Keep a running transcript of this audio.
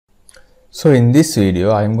So in this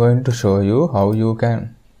video I am going to show you how we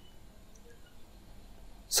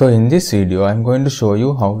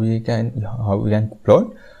can plot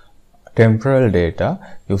temporal data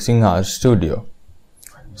using RStudio.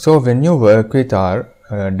 So when you work with our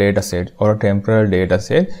data set or a temporal data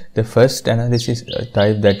set, the first analysis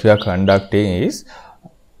type that we are conducting is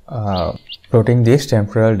plotting this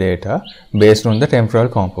temporal data based on the temporal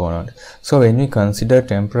component. So when we consider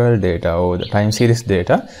temporal data or the time series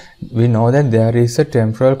data, we know that there is a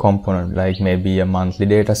temporal component, like maybe a monthly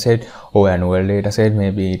data set or annual data set,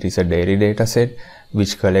 maybe it is a daily data set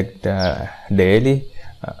which collect daily.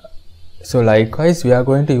 So likewise we are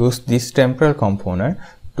going to use this temporal component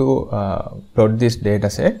to plot this data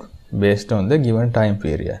set based on the given time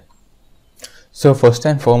period. So first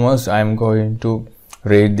and foremost I am going to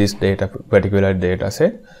read this particular data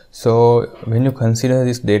set. So when you consider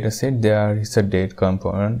this data set, there is a date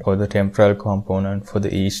component or the temporal component for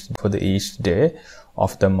each day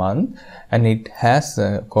of the month, and it has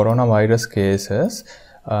coronavirus cases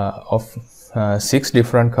of 6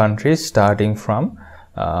 different countries starting from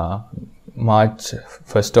March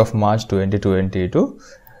 1st of March 2022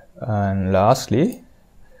 and lastly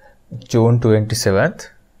May 27th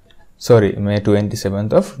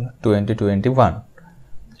of 2021.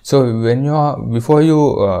 So before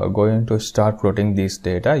you going to start plotting this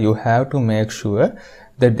data, you have to make sure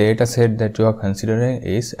the data set that you are considering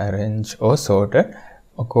is arranged or sorted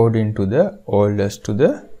according to the oldest to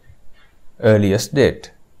the earliest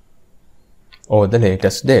date or the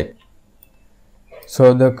latest date.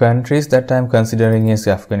 So the countries that I am considering is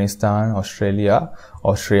Afghanistan, Australia,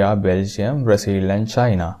 Austria, Belgium, Brazil and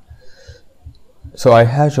China. So I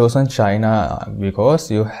have chosen China because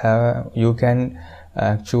you can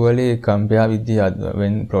actually compare with the other.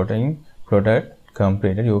 When plotted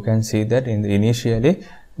completed, you can see that initially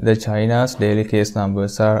the China's daily case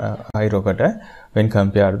numbers are skyrocketed when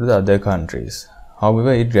compared to the other countries.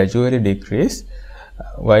 However, it gradually decreased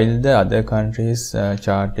while the other countries'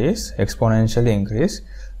 chart is exponentially increased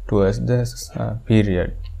towards this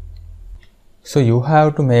period. So you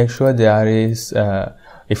have to make sure there is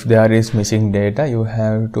if there is missing data, you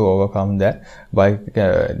have to overcome that by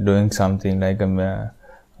doing something like a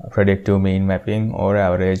predictive mean mapping, or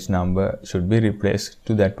average number should be replaced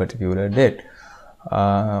to that particular date.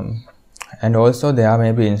 And also there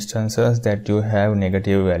may be instances that you have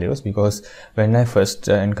negative values, because when I first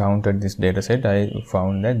encountered this dataset, I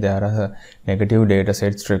found that there are negative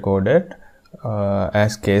datasets recorded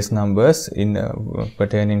as case numbers in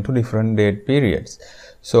pertaining to different date periods.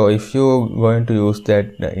 So if you're going to use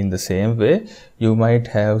that in the same way, you might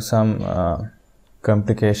have some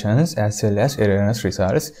complications as well as erroneous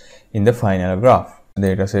results in the final graph.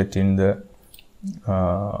 Dataset in the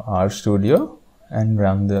RStudio and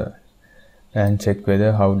run and check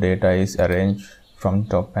whether how data is arranged from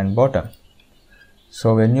top and bottom.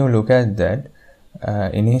 So when you look at that,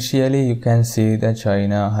 initially you can see that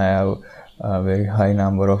China have a very high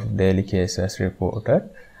number of daily cases reported,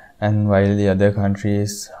 and while the other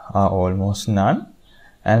countries are almost none,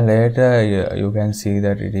 and later you can see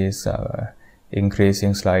that it is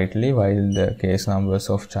increasing slightly while the case numbers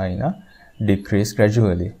of China decrease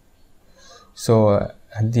gradually. So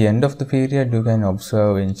at the end of the period, you can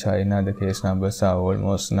observe in China the case numbers are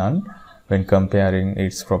almost none when comparing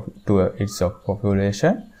its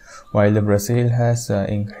population, while the Brazil has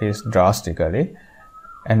increased drastically,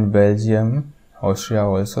 and Belgium, Austria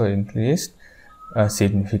also increased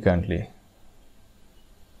significantly.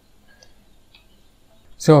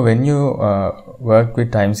 So when you work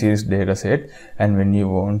with time series data set, and when you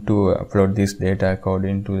want to plot this data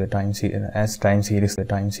according to the time series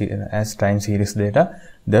data,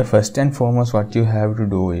 the first and foremost what you have to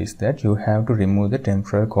do is that you have to remove the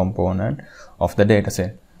temporal component of the data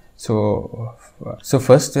set. So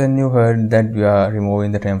first, when you heard that we are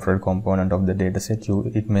removing the temporal component of the data set,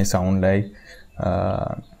 it may sound like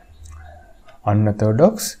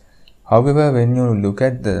unorthodox. However, when you look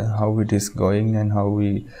at how it is going and how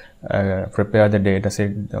we prepare the data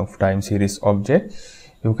set of time series object,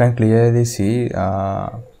 you can clearly see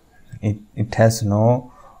it has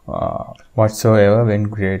no whatsoever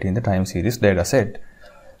when creating the time series data set.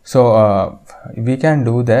 So we can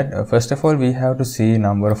do that. First of all, we have to see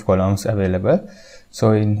number of columns available.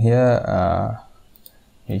 So in here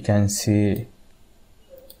we can see.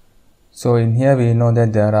 So in here we know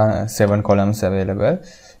that there are 7 columns available.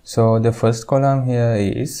 So the first column here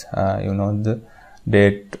is the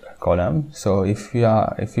date column. So if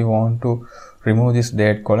you want to remove this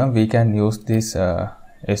date column, we can use this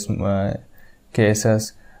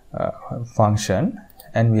cases function,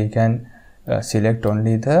 and we can select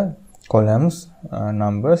only the columns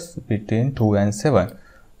numbers between 2 and 7.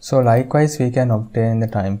 So likewise we can obtain the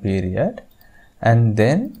time period, and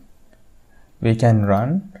then we can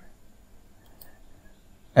run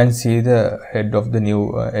and see the head of the new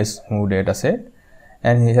smooth data set,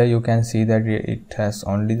 and here you can see that it has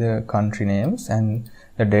only the country names and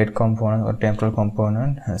the date component or temporal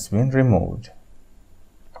component has been removed.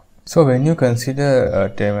 So when you consider a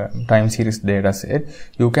time series data set,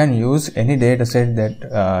 you can use any data set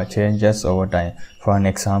that changes over time. For an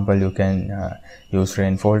example, you can use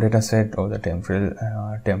rainfall data set or the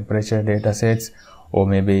temperature data sets, or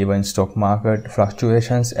maybe even stock market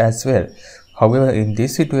fluctuations as well. However, in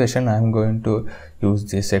this situation, I am going to use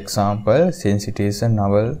this example since it is a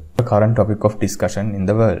novel current topic of discussion in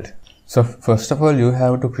the world. So first of all, you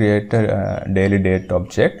have to create a daily date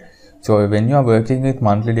object. So when you are working with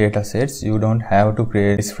monthly data sets, you don't have to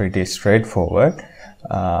create this, pretty straightforward.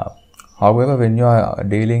 However, when you are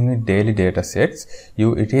dealing with daily data sets,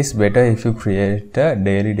 it is better if you create a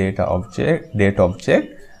daily date object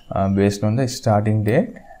based on the starting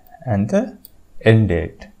date and the end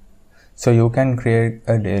date. So you can create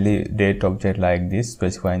a daily date object like this,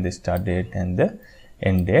 specifying the start date and the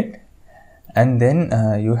end date, and then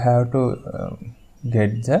you have to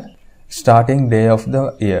get the starting day of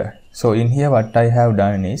the year. So in here what I have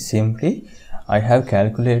done is simply I have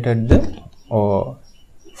calculated or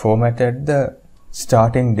formatted the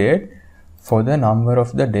starting date for the number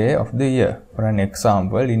of the day of the year. For an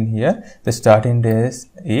example, in here the starting day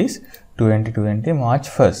is 2020 March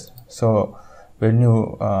 1st. So when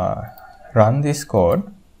you run this code,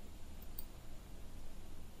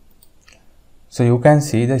 so you can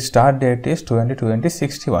see the start date is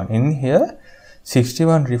 2020-61. In here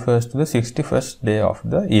 61 refers to the 61st day of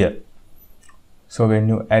the year. So when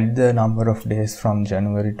you add the number of days from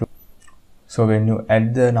January to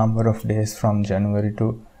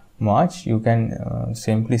March, you can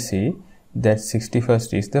simply see that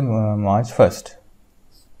 61st is the March 1st.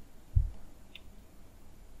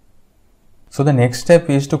 So the next step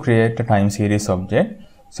is to create a time series object.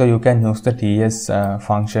 So you can use the TS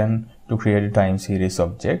function to create a time series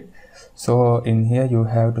object. So in here you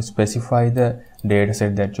have to specify the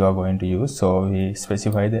dataset that you are going to use. So we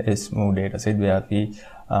specify the smooth dataset where we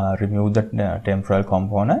remove the temporal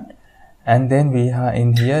component, and then we have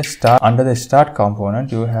in here under the start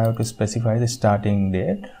component you have to specify the starting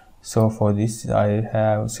date. So for this I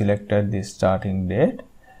have selected the starting date,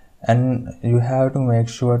 and you have to make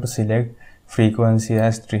sure to select frequency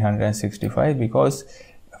as 365, because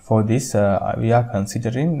for this we are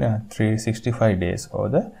considering 365 days for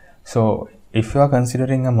the. So if you are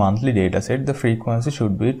considering a monthly data set, the frequency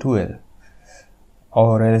should be 12,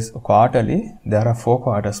 or else quarterly, there are 4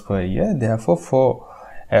 quarters per year, therefore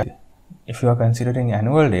if you are considering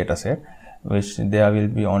annual data set, which there will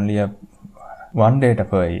be only one data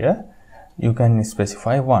per year, you can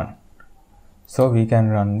specify 1. So we can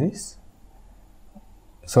run this.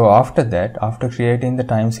 So after that, after creating the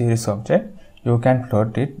time series object, you can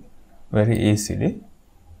plot it very easily.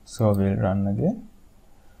 So we'll run again.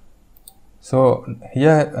 So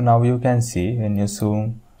here now you can see when you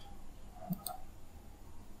zoom,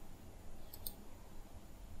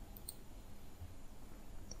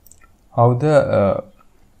 how the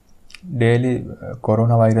daily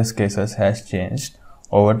coronavirus cases has changed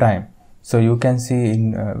over time. So you can see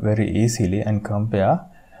in very easily and compare.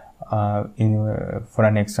 For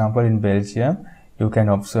an example, in Belgium, you can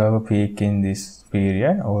observe a peak in this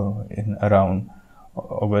period or in around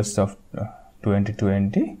August of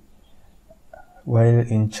 2020. While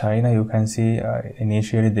in China, you can see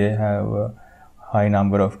initially they have a high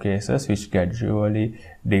number of cases which gradually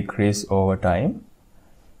decrease over time.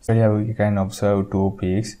 So here we can observe 2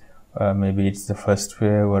 peaks. Maybe it's the first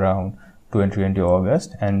wave around 2020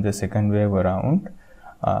 August and the second wave around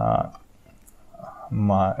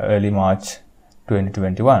early March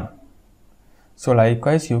 2021. So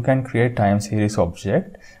likewise, you can create time series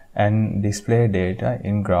object and display data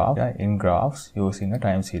in graphs using a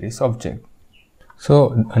time series object.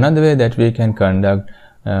 So another way that we can conduct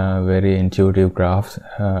very intuitive graphs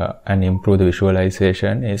and improve the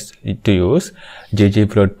visualization is to use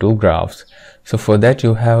ggplot2 graphs. So for that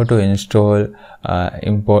you have to install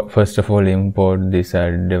first of all import this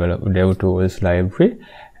DevTools library,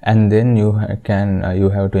 and then you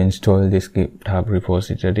have to install this GitHub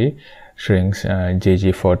repository shrinks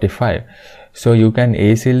gg45. So you can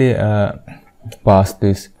easily pass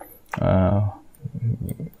this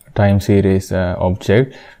time series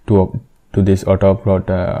object to this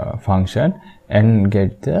autoplot function and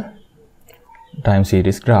get the time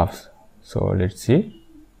series graphs. So let's see.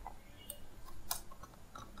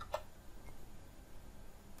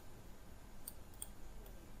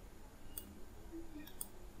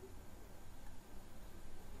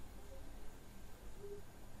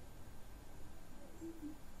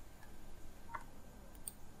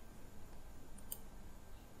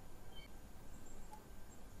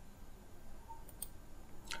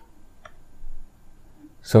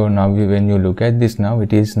 So now when you look at this now,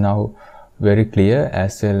 it is now very clear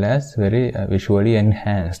as well as very visually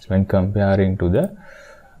enhanced when comparing to the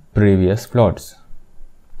previous plots.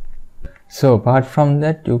 So apart from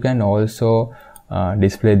that, you can also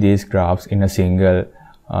display these graphs in a single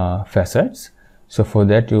facets. So for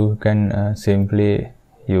that you can simply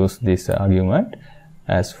use this argument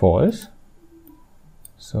as false.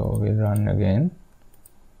 So we'll run again.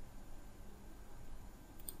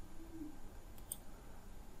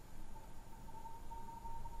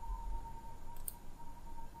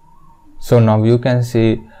 So now you can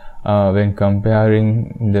see when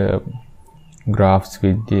comparing the graphs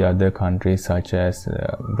with the other countries such as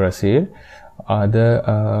Brazil, other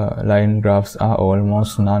line graphs are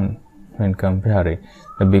almost none when comparing,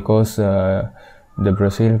 because the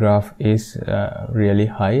Brazil graph is really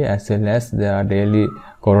high, as well as their daily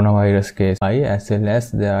coronavirus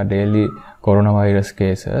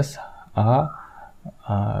cases are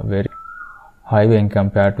very high when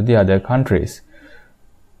compared to the other countries.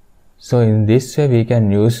 So in this way we can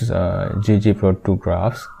use ggplot2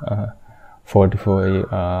 graphs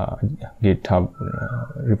 44 GitHub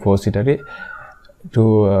repository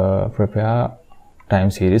to prepare time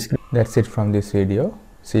series. That's it from this video.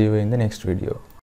 See you in the next video.